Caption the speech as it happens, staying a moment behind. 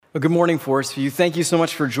Well, good morning, Forest View. Thank you so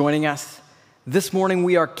much for joining us. This morning,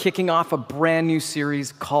 we are kicking off a brand new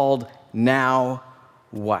series called Now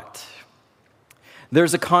What?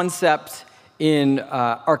 There's a concept in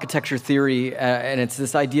architecture theory, and it's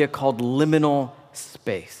this idea called liminal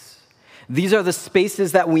space. These are the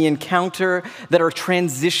spaces that we encounter that are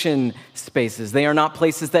transition spaces. They are not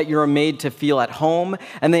places that you're made to feel at home,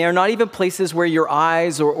 and they are not even places where your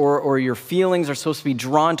eyes or your feelings are supposed to be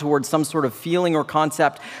drawn towards some sort of feeling or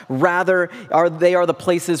concept. Rather, they are the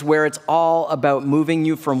places where it's all about moving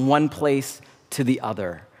you from one place to the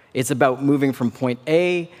other. It's about moving from point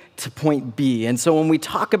A to point B. And so when we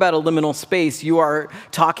talk about a liminal space, you are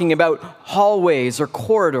talking about hallways or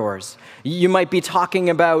corridors. You might be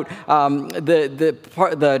talking about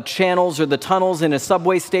the channels or the tunnels in a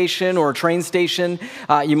subway station or a train station.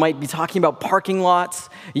 You might be talking about parking lots.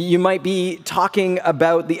 You might be talking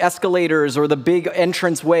about the escalators or the big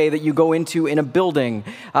entranceway that you go into in a building.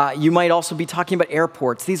 You might also be talking about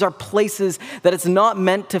airports. These are places that it's not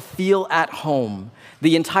meant to feel at home.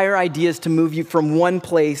 The entire idea is to move you from one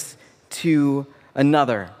place to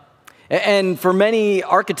another. And for many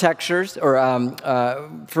architectures, or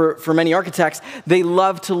for many architects, they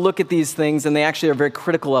love to look at these things, and they actually are very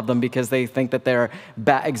critical of them because they think that they're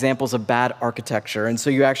examples of bad architecture. And so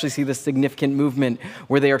you actually see this significant movement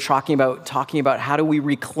where they are talking about how do we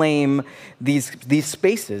reclaim these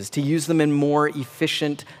spaces to use them in more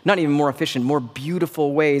efficient, not even more efficient, more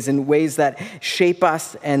beautiful ways, in ways that shape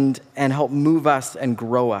us and help move us and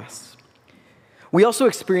grow us. We also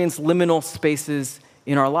experience liminal spaces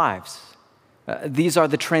in our lives. These are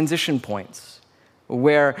the transition points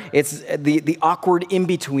where it's the awkward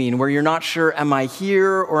in-between, where you're not sure, am I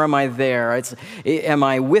here or am I there? Am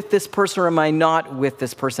I with this person or am I not with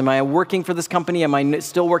this person? Am I working for this company? Am I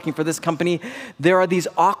still working for this company? There are these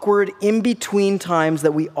awkward in-between times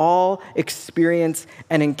that we all experience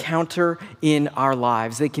and encounter in our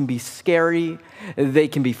lives. They can be scary, they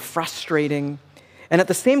can be frustrating, and at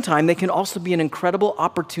the same time, they can also be an incredible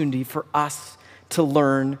opportunity for us to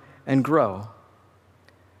learn and grow.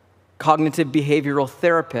 Cognitive behavioral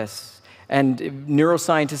therapists and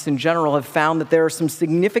neuroscientists in general have found that there are some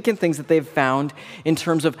significant things that they've found in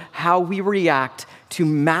terms of how we react to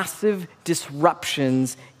massive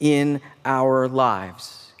disruptions in our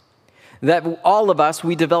lives. That all of us,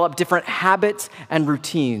 we develop different habits and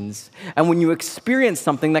routines. And when you experience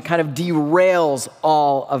something that kind of derails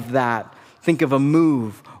all of that, think of a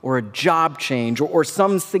move or a job change or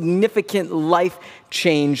some significant life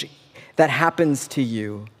change that happens to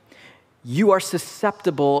you, you are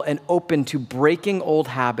susceptible and open to breaking old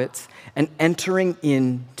habits and entering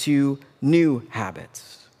into new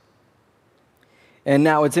habits. And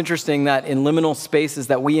now it's interesting that in liminal spaces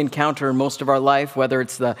that we encounter in most of our life, whether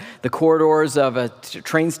it's the corridors of a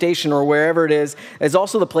train station or wherever it is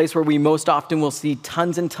also the place where we most often will see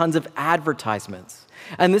tons and tons of advertisements.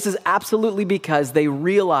 And this is absolutely because they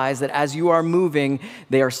realize that as you are moving,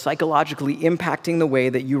 they are psychologically impacting the way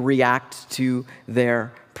that you react to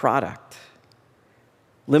their product.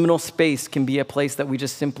 Liminal space can be a place that we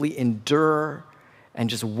just simply endure and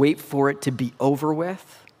just wait for it to be over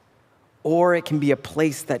with. Or it can be a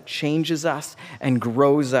place that changes us and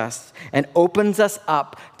grows us and opens us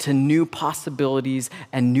up to new possibilities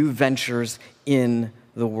and new ventures in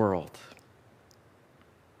the world.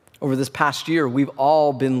 Over this past year, we've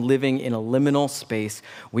all been living in a liminal space.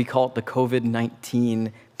 We call it the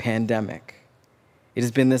COVID-19 pandemic. It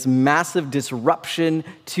has been this massive disruption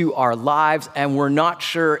to our lives, and we're not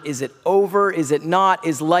sure, is it over? Is it not?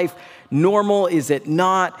 Is life normal? Is it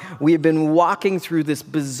not? We have been walking through this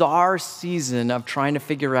bizarre season of trying to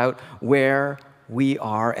figure out where we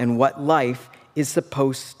are and what life is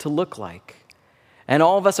supposed to look like. And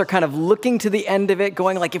all of us are kind of looking to the end of it,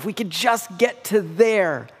 going like, if we could just get to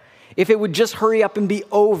there, if it would just hurry up and be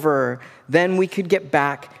over, then we could get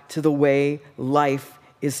back to the way life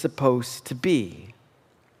is supposed to be.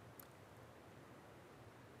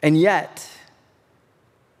 And yet,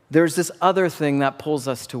 there's this other thing that pulls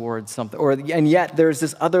us towards something, and yet there's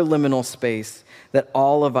this other liminal space that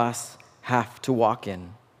all of us have to walk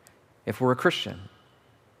in if we're a Christian,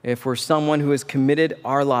 if we're someone who has committed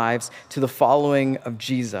our lives to the following of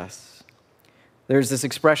Jesus. There's this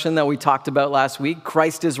expression that we talked about last week,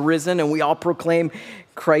 Christ is risen, and we all proclaim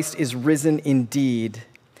Christ is risen indeed.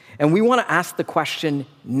 And we want to ask the question,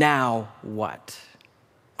 now what?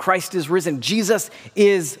 Christ is risen. Jesus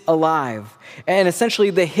is alive. And essentially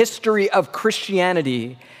the history of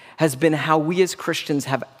Christianity has been how we as Christians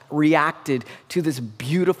have reacted to this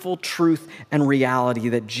beautiful truth and reality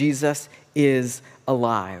that Jesus is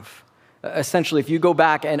alive. Essentially, if you go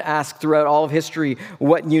back and ask throughout all of history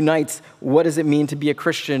what unites, what does it mean to be a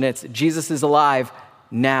Christian? It's Jesus is alive,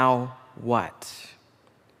 now what?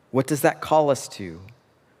 What does that call us to?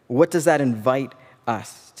 What does that invite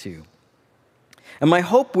us to? And my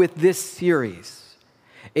hope with this series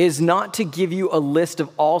is not to give you a list of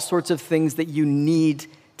all sorts of things that you need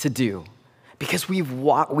to do, because we've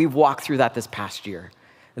walked through that this past year.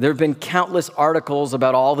 There have been countless articles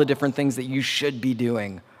about all the different things that you should be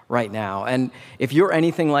doing right now. And if you're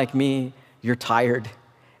anything like me, you're tired,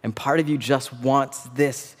 and part of you just wants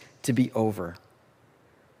this to be over.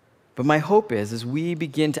 But my hope is, as we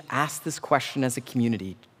begin to ask this question as a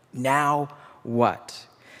community, now what?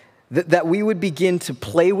 That we would begin to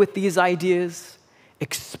play with these ideas,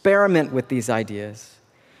 experiment with these ideas,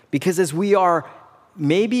 because as we are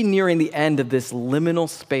maybe nearing the end of this liminal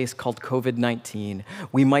space called COVID-19,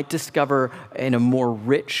 we might discover in a more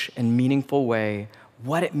rich and meaningful way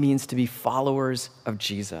what it means to be followers of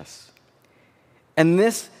Jesus. And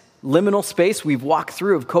this liminal space we've walked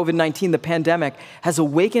through of COVID-19, the pandemic, has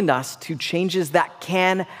awakened us to changes that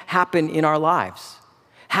can happen in our lives.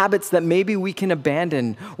 Habits that maybe we can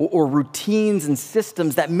abandon, or routines and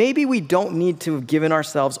systems that maybe we don't need to have given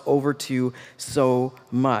ourselves over to so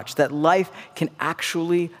much. That life can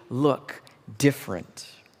actually look different.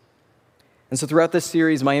 And so throughout this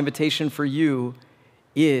series, my invitation for you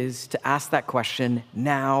is to ask that question,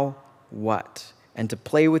 now what? And to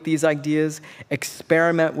play with these ideas,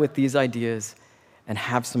 experiment with these ideas, and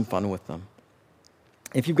have some fun with them.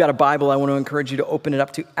 If you've got a Bible, I want to encourage you to open it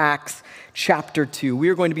up to Acts chapter 2. We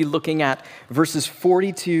are going to be looking at verses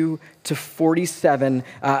 42 to 47,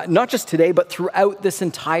 not just today, but throughout this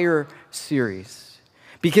entire series.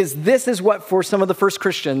 Because this is what, for some of the first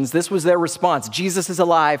Christians, this was their response. Jesus is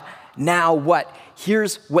alive, now what?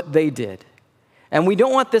 Here's what they did. And we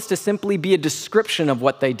don't want this to simply be a description of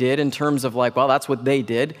what they did in terms of like, well, that's what they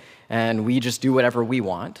did, and we just do whatever we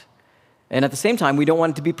want. And at the same time, we don't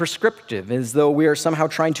want it to be prescriptive, as though we are somehow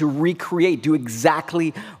trying to recreate, do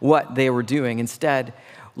exactly what they were doing. Instead,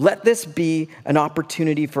 let this be an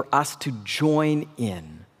opportunity for us to join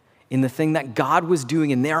in the thing that God was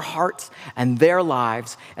doing in their hearts and their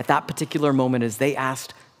lives at that particular moment as they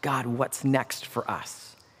asked, God, what's next for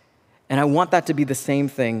us? And I want that to be the same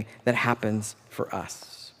thing that happens for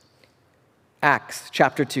us. Acts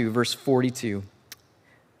chapter 2, verse 42.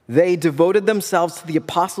 They devoted themselves to the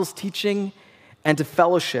apostles' teaching and to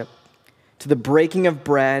fellowship, to the breaking of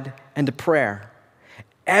bread and to prayer.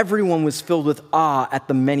 Everyone was filled with awe at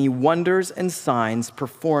the many wonders and signs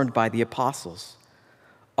performed by the apostles.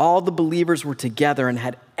 All the believers were together and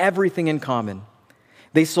had everything in common.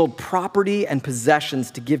 They sold property and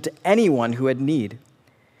possessions to give to anyone who had need.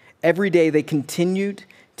 Every day they continued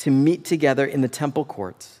to meet together in the temple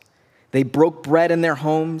courts. They broke bread in their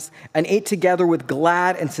homes and ate together with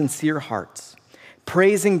glad and sincere hearts,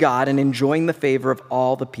 praising God and enjoying the favor of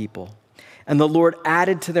all the people. And the Lord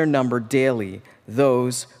added to their number daily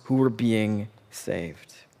those who were being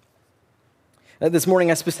saved. This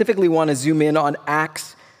morning, I specifically want to zoom in on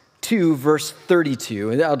Acts 2, verse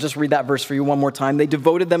 32. I'll just read that verse for you one more time. They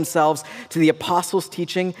devoted themselves to the apostles'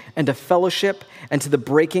 teaching and to fellowship and to the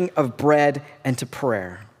breaking of bread and to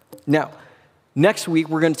prayer. Now, next week,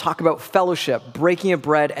 we're going to talk about fellowship, breaking of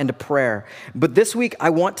bread, and to prayer. But this week,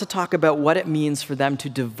 I want to talk about what it means for them to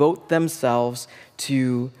devote themselves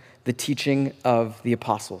to the teaching of the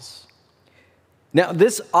apostles. Now,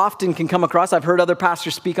 this often can come across, I've heard other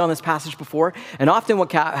pastors speak on this passage before, and often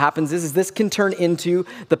what happens is this can turn into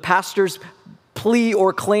the pastor's plea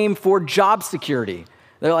or claim for job security.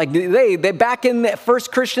 They're like, they back in the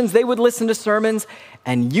first Christians, they would listen to sermons,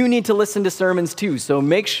 and you need to listen to sermons too. So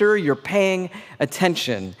make sure you're paying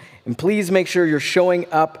attention, and please make sure you're showing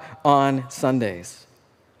up on Sundays.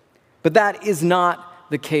 But that is not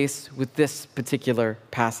the case with this particular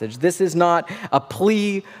passage. This is not a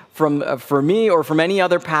plea for me or from any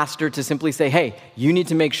other pastor to simply say, hey, you need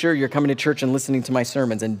to make sure you're coming to church and listening to my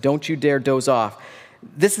sermons, and don't you dare doze off.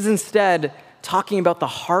 This is instead talking about the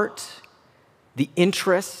heart, the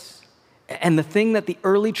interests, and the thing that the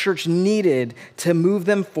early church needed to move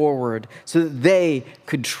them forward so that they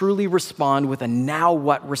could truly respond with a now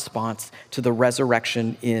what response to the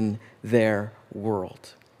resurrection in their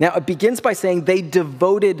world. Now, it begins by saying they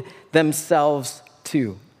devoted themselves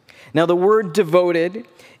to. Now, the word devoted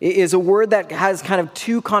is a word that has kind of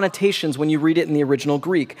two connotations when you read it in the original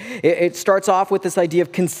Greek. It starts off with this idea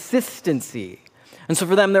of consistency. And so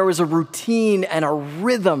for them, there was a routine and a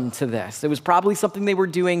rhythm to this. It was probably something they were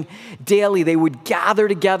doing daily. They would gather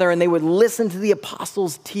together and they would listen to the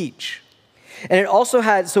apostles teach. And it also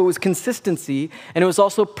had, so it was consistency and it was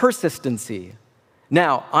also persistency.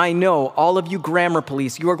 Now, I know all of you grammar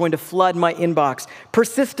police, you are going to flood my inbox.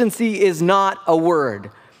 Persistency is not a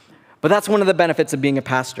word. But that's one of the benefits of being a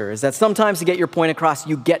pastor, is that sometimes to get your point across,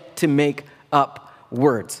 you get to make up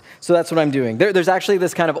words. So that's what I'm doing. There's actually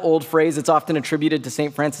this kind of old phrase. It's often attributed to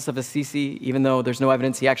St. Francis of Assisi, even though there's no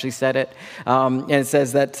evidence he actually said it. And it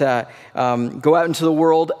says that go out into the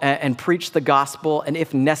world and preach the gospel, and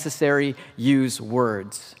if necessary, use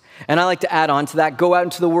words. And I like to add on to that, go out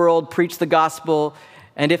into the world, preach the gospel,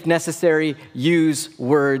 and if necessary, use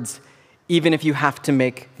words, even if you have to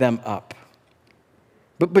make them up.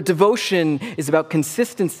 But devotion is about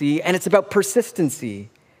consistency, and it's about persistency.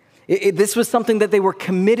 This was something that they were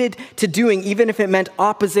committed to doing, even if it meant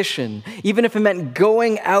opposition, even if it meant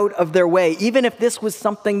going out of their way, even if this was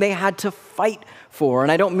something they had to fight for.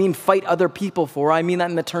 And I don't mean fight other people for, I mean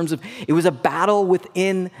that in the terms of it was a battle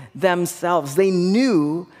within themselves. They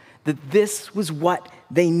knew that this was what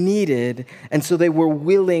they needed, and so they were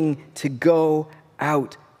willing to go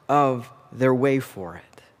out of their way for it.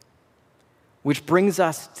 Which brings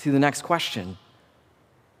us to the next question.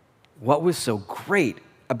 What was so great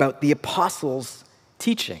about the apostles'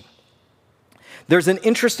 teaching? There's an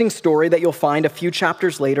interesting story that you'll find a few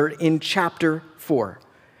chapters later in chapter 4.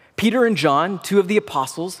 Peter and John, two of the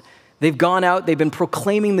apostles, they've gone out, they've been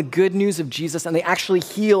proclaiming the good news of Jesus, and they actually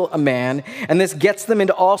heal a man. And this gets them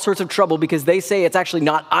into all sorts of trouble because they say it's actually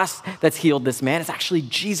not us that's healed this man, it's actually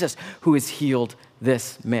Jesus who has healed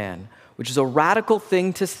this man. Which is a radical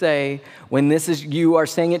thing to say when you are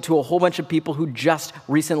saying it to a whole bunch of people who just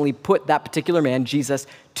recently put that particular man, Jesus,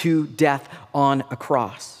 to death on a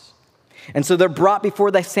cross. And so they're brought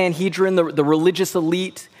before the Sanhedrin, the religious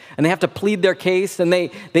elite, and they have to plead their case, and they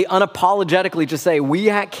unapologetically just say, we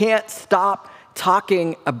can't stop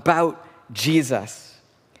talking about Jesus.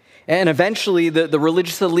 And eventually, the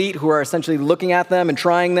religious elite who are essentially looking at them and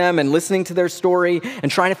trying them and listening to their story and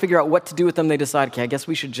trying to figure out what to do with them, they decide, okay, I guess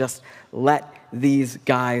we should just let these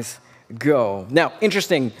guys go. Now,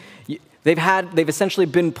 interesting, they've essentially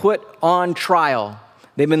been put on trial.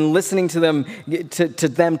 They've been listening to them, to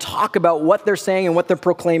them talk about what they're saying and what they're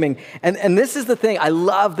proclaiming. And this is the thing. I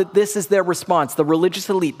love that this is their response. The religious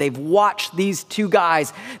elite, they've watched these two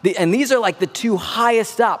guys, and these are like the two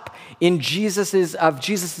highest up in Jesus's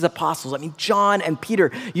apostles. I mean, John and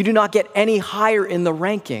Peter, you do not get any higher in the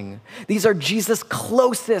ranking. These are Jesus'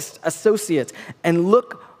 closest associates. And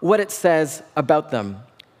look what it says about them.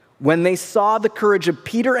 When they saw the courage of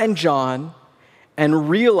Peter and John and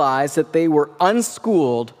realized that they were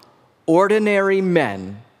unschooled, ordinary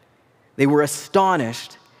men, they were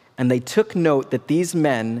astonished, and they took note that these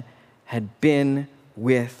men had been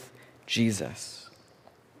with Jesus.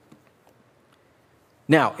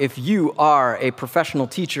 Now, if you are a professional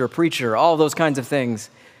teacher, preacher, all those kinds of things,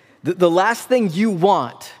 the last thing you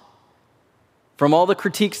want from all the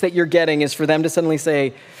critiques that you're getting is for them to suddenly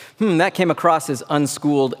say, that came across as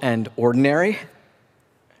unschooled and ordinary.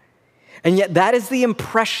 And yet that is the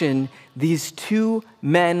impression these two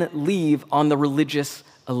men leave on the religious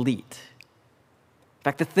elite. In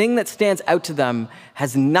fact, the thing that stands out to them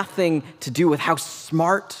has nothing to do with how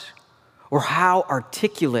smart or how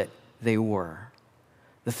articulate they were.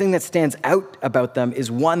 The thing that stands out about them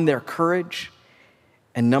is, one, their courage,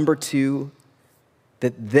 and number two,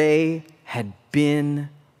 that they had been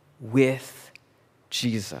with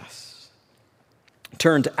Jesus.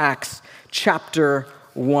 Turn to Acts chapter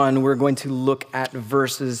 1. We're going to look at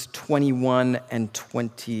verses 21 and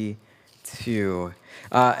 22.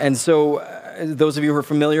 And so those of you who are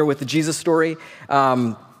familiar with the Jesus story,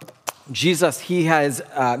 Jesus, he has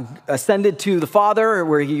ascended to the Father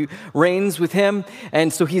where he reigns with him.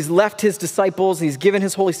 And so he's left his disciples. He's given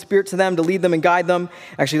his Holy Spirit to them to lead them and guide them.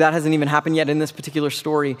 Actually, that hasn't even happened yet in this particular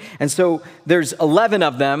story. And so there's 11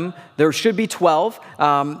 of them. There should be 12.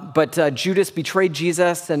 But Judas betrayed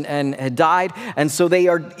Jesus and had died. And so they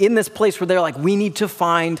are in this place where they're like, we need to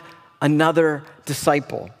find another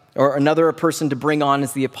disciple or another person to bring on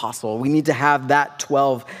as the apostle. We need to have that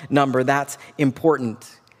 12 number. That's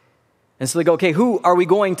important. And so they go, okay, who are we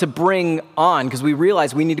going to bring on? Because we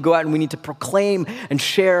realize we need to go out and we need to proclaim and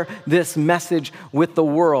share this message with the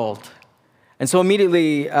world. And so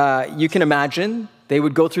immediately, you can imagine, they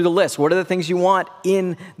would go through the list. What are the things you want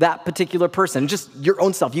in that particular person? Just your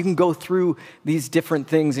own self. You can go through these different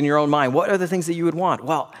things in your own mind. What are the things that you would want?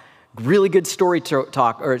 Well, really good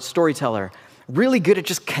storyteller. Really good at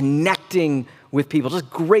just connecting with people, just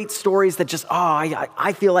great stories that just,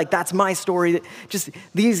 I feel like that's my story. Just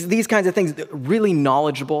these kinds of things, really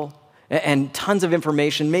knowledgeable and tons of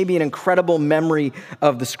information, maybe an incredible memory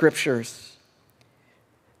of the scriptures.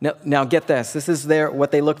 Now get this. This is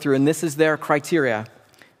what they look through, and this is their criteria.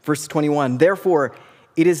 Verse 21, therefore,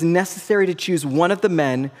 it is necessary to choose one of the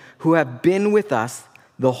men who have been with us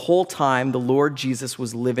the whole time the Lord Jesus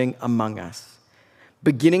was living among us,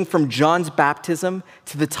 beginning from John's baptism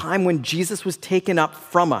to the time when Jesus was taken up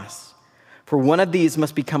from us. For one of these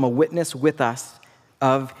must become a witness with us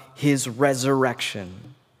of his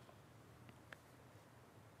resurrection.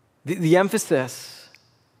 The emphasis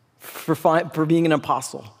for being an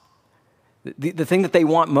apostle, the thing that they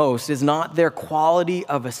want most is not their quality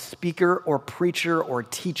of a speaker or preacher or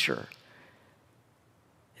teacher.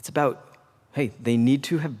 It's about, hey, they need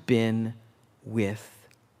to have been with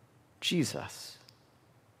Jesus.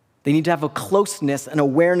 They need to have a closeness, an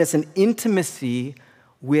awareness, an intimacy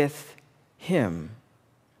with him.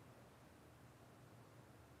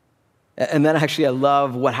 And then actually I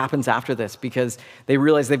love what happens after this, because they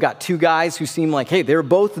realize they've got two guys who seem like, hey, they're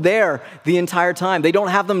both there the entire time. They don't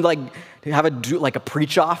have them have a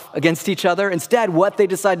preach-off against each other. Instead, what they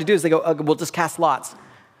decide to do is they go, okay, we'll just cast lots.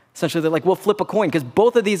 Essentially, they're like, we'll flip a coin, because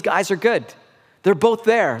both of these guys are good. They're both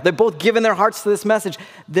there. They're both giving their hearts to this message.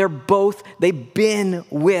 They've been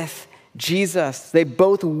with Jesus. They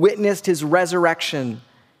both witnessed his resurrection.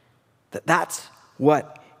 That's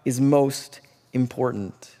what is most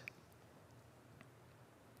important.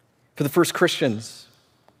 For the first Christians,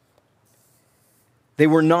 they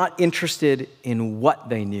were not interested in what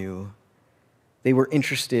they knew. They were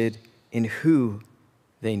interested in who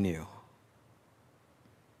they knew.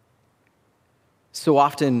 So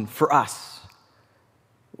often for us,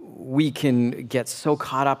 we can get so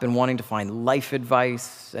caught up in wanting to find life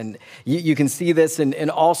advice. And you can see this in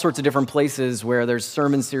all sorts of different places where there's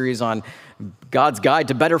sermon series on God's guide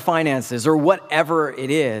to better finances or whatever it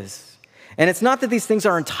is. And it's not that these things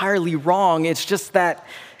are entirely wrong. It's just that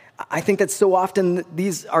I think that so often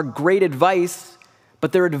these are great advice,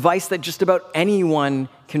 but they're advice that just about anyone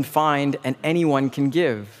can find and anyone can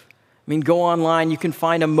give. I mean, go online, you can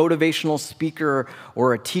find a motivational speaker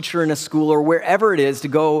or a teacher in a school or wherever it is to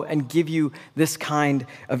go and give you this kind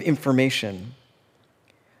of information.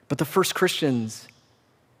 But the first Christians,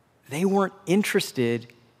 they weren't interested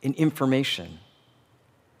in information.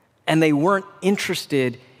 And they weren't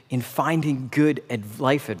interested in finding good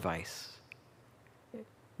life advice.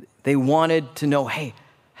 They wanted to know, hey,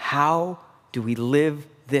 how do we live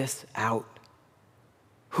this out?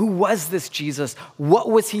 Who was this Jesus? What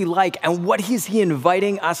was he like? And what is he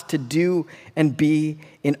inviting us to do and be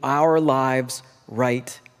in our lives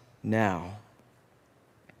right now?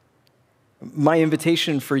 My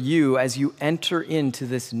invitation for you as you enter into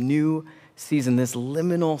this new season, this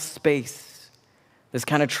liminal space, this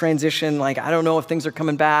kind of transition, like I don't know if things are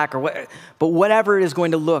coming back or what, but whatever it is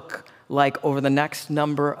going to look like over the next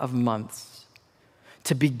number of months,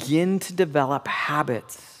 to begin to develop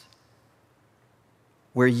habits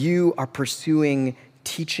where you are pursuing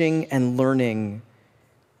teaching and learning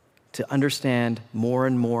to understand more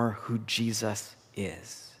and more who Jesus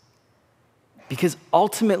is. Because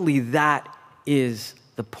ultimately that is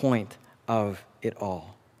the point of it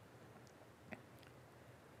all.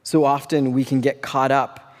 So often we can get caught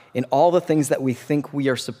up in all the things that we think we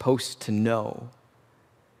are supposed to know.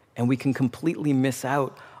 And we can completely miss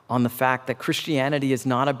out on the fact that Christianity is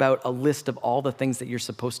not about a list of all the things that you're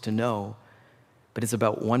supposed to know, but it's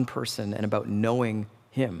about one person and about knowing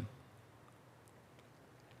him.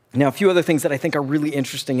 Now, a few other things that I think are really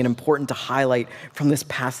interesting and important to highlight from this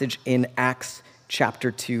passage in Acts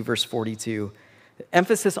chapter 2, verse 42.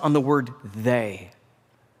 Emphasis on the word they.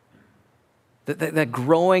 That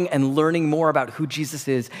growing and learning more about who Jesus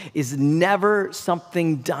is never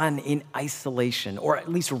something done in isolation, or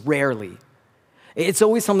at least rarely. It's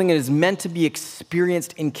always something that is meant to be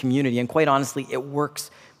experienced in community, and quite honestly, it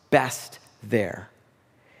works best there.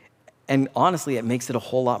 And honestly, it makes it a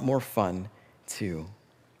whole lot more fun, too.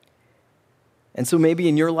 And so maybe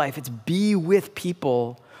in your life, it's be with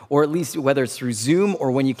people, or at least whether it's through Zoom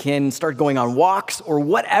or when you can start going on walks or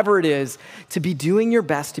whatever it is, to be doing your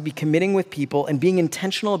best, to be committing with people and being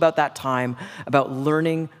intentional about that time, about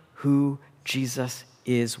learning who Jesus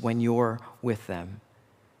is when you're with them.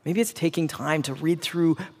 Maybe it's taking time to read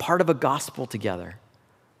through part of a gospel together.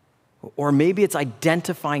 Or maybe it's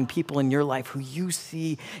identifying people in your life who you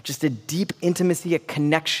see just a deep intimacy, a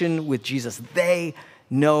connection with Jesus. They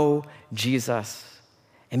know Jesus.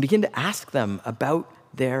 And begin to ask them about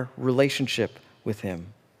their relationship with him.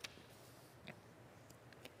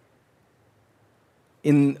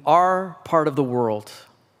 In our part of the world,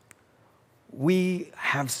 we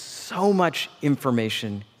have so much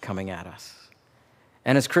information coming at us.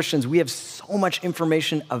 And as Christians, we have so much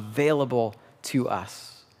information available to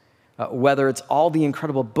us. whether it's all the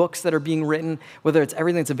incredible books that are being written, whether it's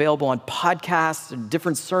everything that's available on podcasts, and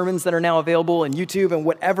different sermons that are now available on YouTube and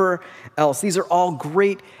whatever else. These are all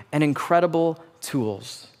great and incredible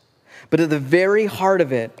tools. But at the very heart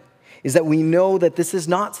of it is that we know that this is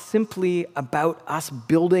not simply about us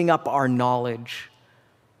building up our knowledge,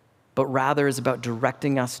 but rather is about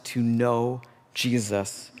directing us to know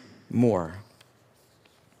Jesus more.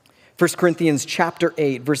 1 Corinthians chapter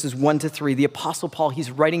 8, verses 1-3, the Apostle Paul, he's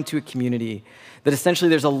writing to a community that essentially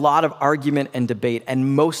there's a lot of argument and debate,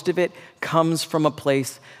 and most of it comes from a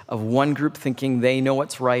place of one group thinking they know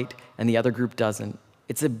what's right and the other group doesn't.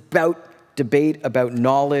 It's about debate about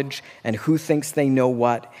knowledge and who thinks they know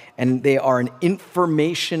what, and they are an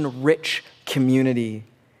information-rich community.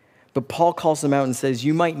 But Paul calls them out and says,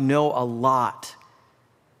 you might know a lot,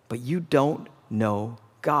 but you don't know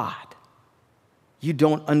God. You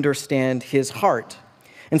don't understand his heart.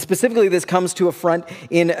 And specifically, this comes to a front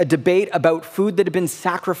in a debate about food that had been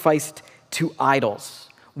sacrificed to idols,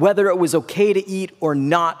 whether it was okay to eat or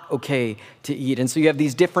not okay to eat. And so you have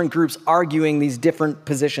these different groups arguing these different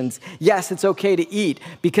positions. Yes, it's okay to eat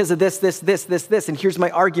because of this, and here's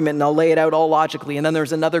my argument, and I'll lay it out all logically. And then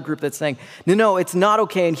there's another group that's saying, no, it's not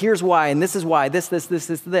okay, and here's why, and this is why,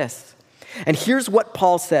 this. And here's what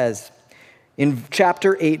Paul says in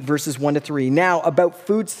chapter 8, verses 1-3. Now, about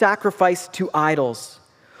food sacrificed to idols,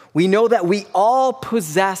 we know that we all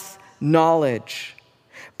possess knowledge,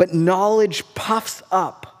 but knowledge puffs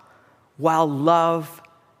up while love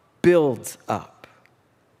builds up.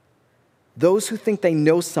 Those who think they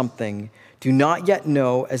know something do not yet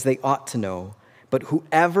know as they ought to know, but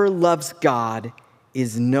whoever loves God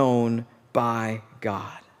is known by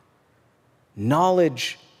God.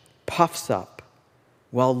 Knowledge puffs up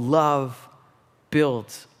while love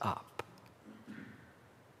builds up.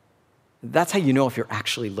 That's how you know if you're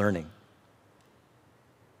actually learning.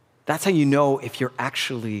 That's how you know if you're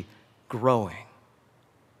actually growing.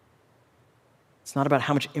 It's not about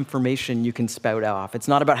how much information you can spout off. It's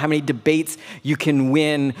not about how many debates you can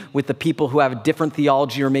win with the people who have a different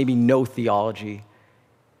theology or maybe no theology.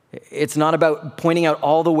 It's not about pointing out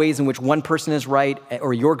all the ways in which one person is right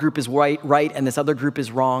or your group is right and this other group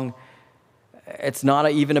is wrong. It's not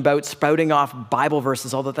even about spouting off Bible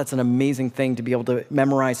verses, although that's an amazing thing to be able to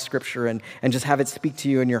memorize scripture and just have it speak to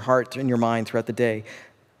you in your heart and your mind throughout the day.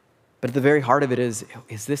 But at the very heart of it is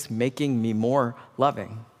this making me more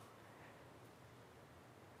loving?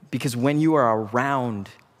 Because when you are around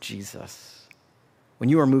Jesus, when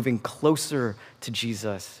you are moving closer to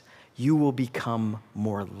Jesus, you will become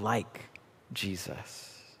more like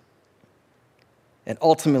Jesus. And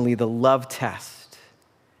ultimately, the love test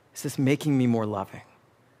is this making me more loving?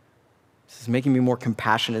 Is this making me more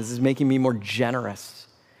compassionate? Is this making me more generous?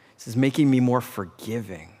 Is this making me more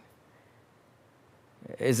forgiving?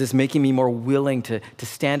 Is this making me more willing to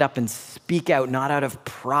stand up and speak out, not out of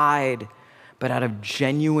pride, but out of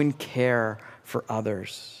genuine care for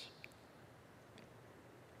others?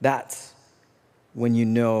 That's when you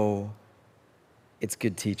know it's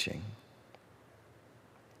good teaching.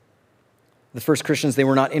 The first Christians, they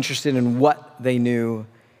were not interested in what they knew.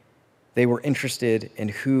 They were interested in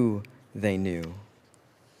who they knew.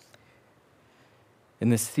 In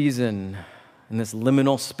this season, in this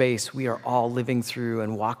liminal space we are all living through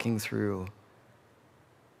and walking through,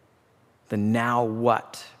 the now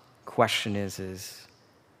what question is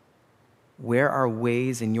where are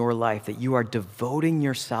ways in your life that you are devoting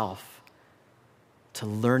yourself to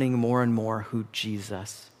learning more and more who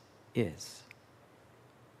Jesus is?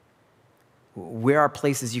 Where are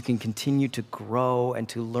places you can continue to grow and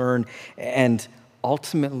to learn and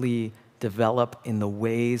ultimately develop in the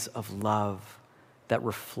ways of love that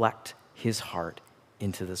reflect his heart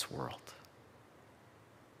into this world?